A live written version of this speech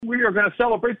we are going to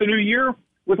celebrate the new year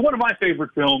with one of my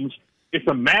favorite films. It's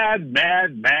a mad,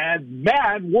 mad, mad,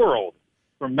 mad world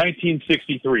from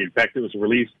 1963. In fact, it was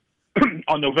released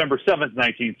on November 7th,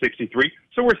 1963.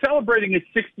 So we're celebrating its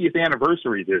 60th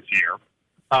anniversary this year.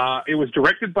 It was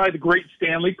directed by the great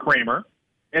Stanley Kramer,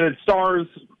 and it stars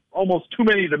almost too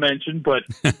many to mention, but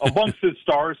amongst its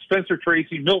stars, Spencer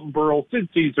Tracy, Milton Berle, Sid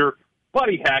Caesar,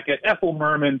 Buddy Hackett, Ethel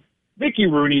Merman, Mickey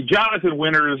Rooney, Jonathan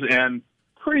Winters, and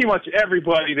pretty much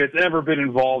everybody that's ever been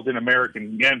involved in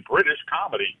American and British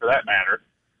comedy, for that matter.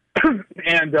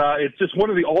 And it's just one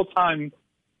of the all-time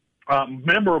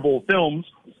memorable films.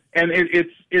 And it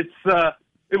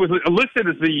was listed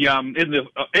as in the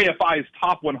AFI's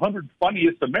top 100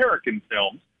 funniest American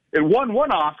films. It won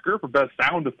one Oscar for Best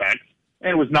Sound Effects,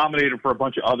 and was nominated for a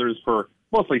bunch of others for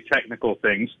mostly technical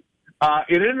things.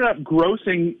 It ended up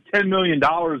grossing $10 million in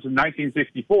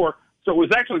 1964, so it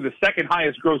was actually the second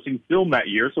highest grossing film that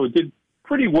year, so it did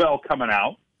pretty well coming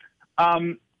out.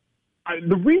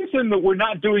 The reason that we're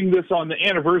not doing this on the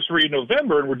anniversary in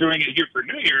November and we're doing it here for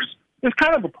New Year's is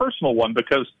kind of a personal one,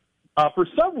 because for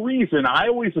some reason I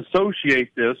always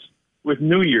associate this with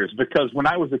New Year's, because when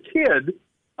I was a kid,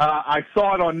 I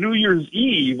saw it on New Year's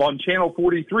Eve on Channel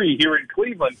 43 here in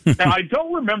Cleveland. Now, I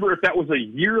don't remember if that was a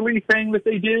yearly thing that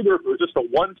they did or if it was just a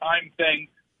one-time thing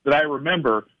that I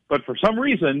remember. But for some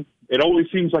reason, it always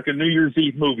seems like a New Year's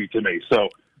Eve movie to me. So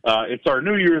it's our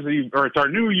New Year's Eve, or it's our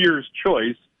New Year's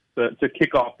choice to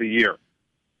kick off the year.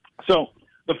 So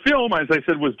the film, as I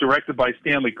said, was directed by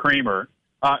Stanley Kramer.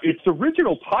 Its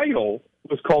original title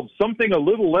was called Something a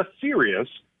Little Less Serious,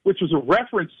 which was a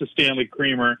reference to Stanley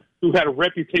Kramer, who had a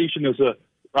reputation as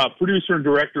a producer and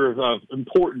director of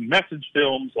important message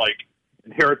films like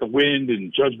Inherit the Wind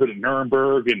and Judgment at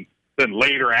Nuremberg, and then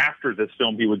later after this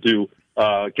film he would do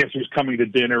Guess Who's Coming to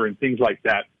Dinner and things like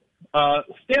that.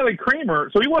 Stanley Kramer,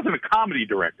 so he wasn't a comedy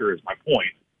director, is my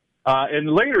point.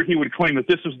 And later he would claim that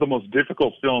this was the most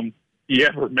difficult film he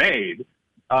ever made.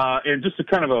 And just a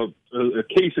kind of a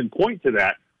case in point to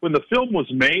that, when the film was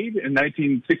made in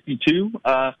 1962,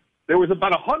 there was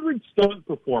about 100 stunt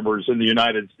performers in the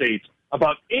United States.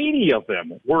 About 80 of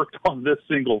them worked on this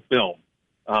single film.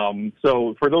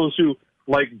 So for those who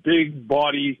like big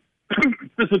body,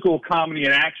 physical comedy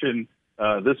and action,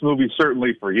 this movie's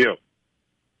certainly for you.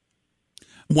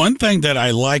 One thing that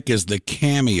I like is the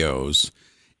cameos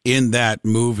in that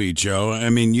movie, Joe. I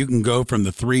mean, you can go from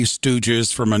the Three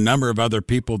Stooges, from a number of other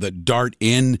people that dart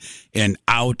in and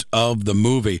out of the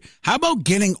movie. How about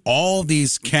getting all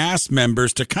these cast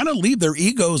members to kind of leave their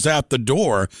egos at the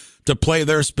door to play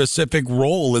their specific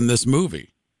role in this movie?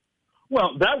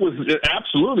 Well, that was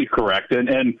absolutely correct.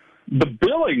 And the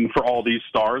billing for all these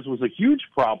stars was a huge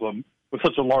problem with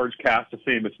such a large cast of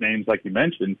famous names like you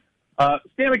mentioned.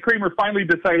 Stanley Kramer finally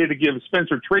decided to give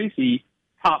Spencer Tracy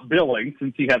top billing,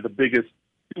 since he was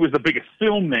the biggest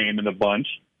film name in the bunch,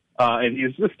 and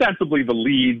he's ostensibly the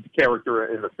lead character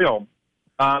in the film.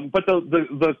 But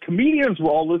the comedians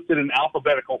were all listed in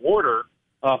alphabetical order,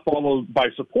 followed by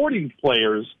supporting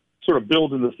players, sort of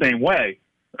billed in the same way.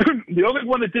 The only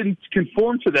one that didn't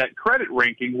conform to that credit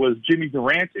ranking was Jimmy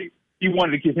Durante. He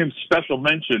wanted to give him special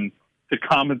mention to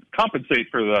compensate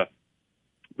for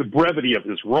the brevity of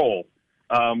his role.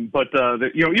 But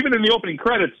even in the opening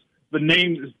credits, the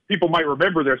names, people might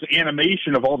remember there's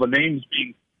animation of all the names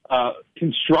being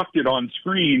constructed on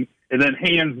screen, and then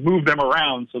hands move them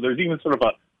around. So there's even sort of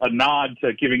a nod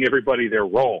to giving everybody their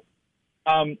role.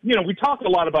 We talk a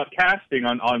lot about casting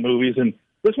on movies, and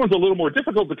this one's a little more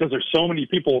difficult because there's so many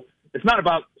people. It's not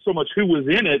about so much who was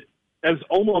in it as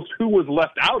almost who was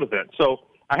left out of it. So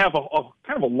I have a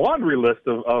kind of a laundry list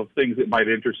of things that might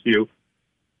interest you.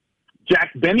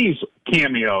 Jack Benny's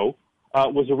cameo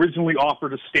was originally offered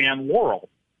to Stan Laurel,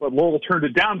 but Laurel turned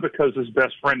it down because his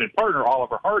best friend and partner,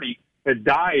 Oliver Hardy, had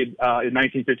died in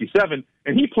 1957,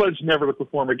 and he pledged never to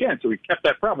perform again, so he kept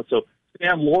that promise. So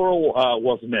Stan Laurel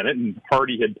wasn't in it, and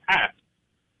Hardy had passed.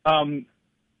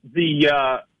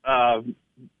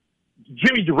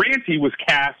 Jimmy Durante was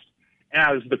cast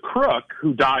as the crook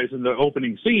who dies in the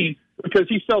opening scene because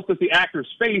he felt that the actor's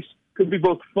face could be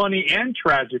both funny and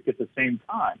tragic at the same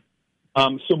time.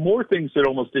 So more things that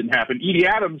almost didn't happen. Edie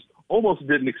Adams almost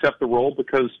didn't accept the role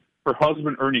because her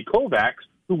husband, Ernie Kovacs,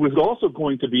 who was also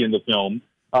going to be in the film,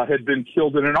 had been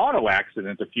killed in an auto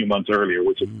accident a few months earlier,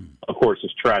 which, of course,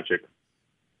 is tragic.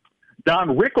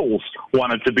 Don Rickles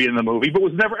wanted to be in the movie, but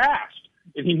was never asked.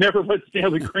 And he never let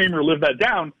Stanley Kramer live that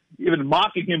down, even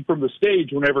mocking him from the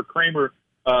stage whenever Kramer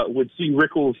would see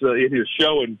Rickles in his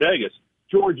show in Vegas.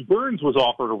 George Burns was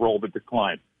offered a role but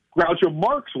declined. Groucho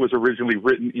Marx was originally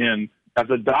written in as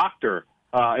a doctor,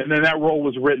 and then that role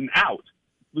was written out.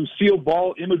 Lucille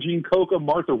Ball, Imogen Coca,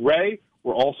 Martha Ray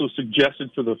were also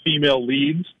suggested for the female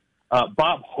leads.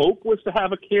 Bob Hope was to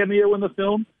have a cameo in the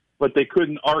film, but they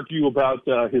couldn't argue about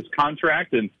his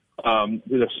contract, and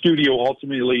the studio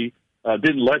ultimately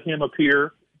didn't let him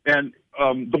appear. And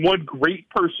the one great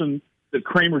person that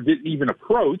Kramer didn't even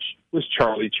approach was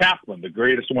Charlie Chaplin, the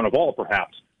greatest one of all,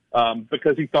 perhaps,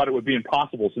 because he thought it would be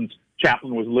impossible since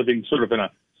Chaplin was living sort of in a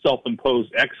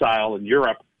self-imposed exile in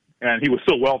Europe, and he was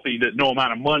so wealthy that no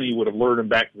amount of money would have lured him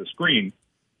back to the screen.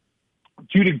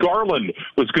 Judy Garland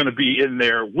was going to be in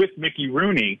there with Mickey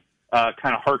Rooney,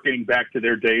 kind of harkening back to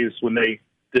their days when they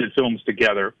did films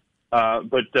together.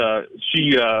 But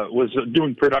she was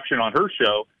doing production on her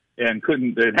show and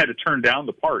had to turn down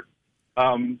the part.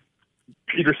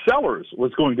 Peter Sellers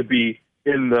was going to be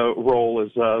in the role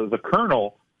as the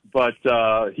Colonel, but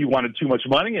he wanted too much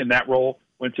money, and that role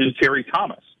went to Terry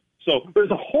Thomas. So there's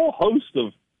a whole host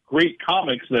of great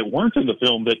comics that weren't in the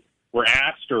film that were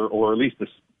asked or at least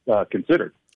considered.